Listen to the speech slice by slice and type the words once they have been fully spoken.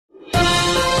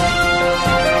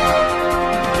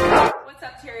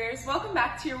Welcome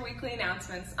back to your weekly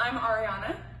announcements. I'm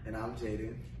Ariana. And I'm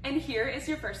Jaden. And here is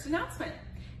your first announcement.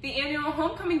 The annual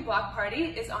homecoming block party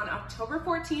is on October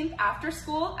 14th after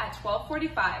school at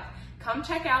 12:45. Come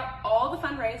check out all the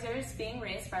fundraisers being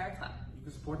raised by our club. You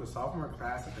can support the sophomore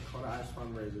class at the Coda Ice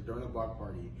fundraiser during the block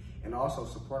party, and also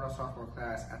support our sophomore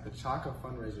class at the Chaka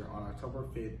fundraiser on October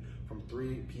 5th from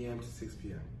 3 p.m. to 6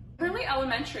 p.m. Hurley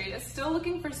Elementary is still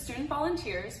looking for student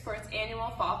volunteers for its annual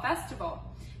Fall Festival.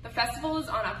 The festival is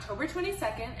on October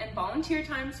 22nd and volunteer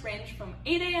times range from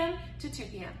 8 a.m. to 2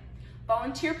 p.m.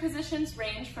 Volunteer positions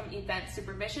range from event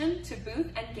supervision to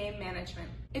booth and game management.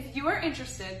 If you are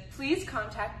interested, please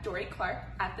contact Dory Clark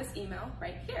at this email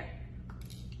right here.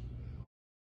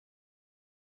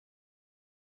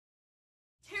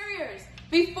 Terriers,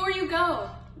 before you go,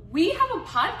 we have a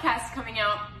podcast coming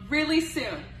out really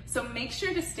soon, so make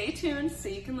sure to stay tuned so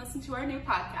you can listen to our new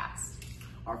podcast.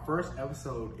 Our first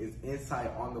episode is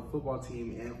insight on the football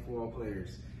team and football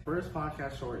players. First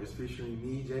podcast short is featuring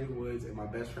me, Jaden Woods, and my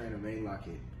best friend, Emaine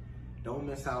Lockett. Don't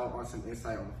miss out on some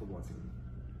insight on the football team.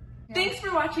 Thanks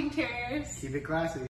for watching, Terriers. Keep it classy.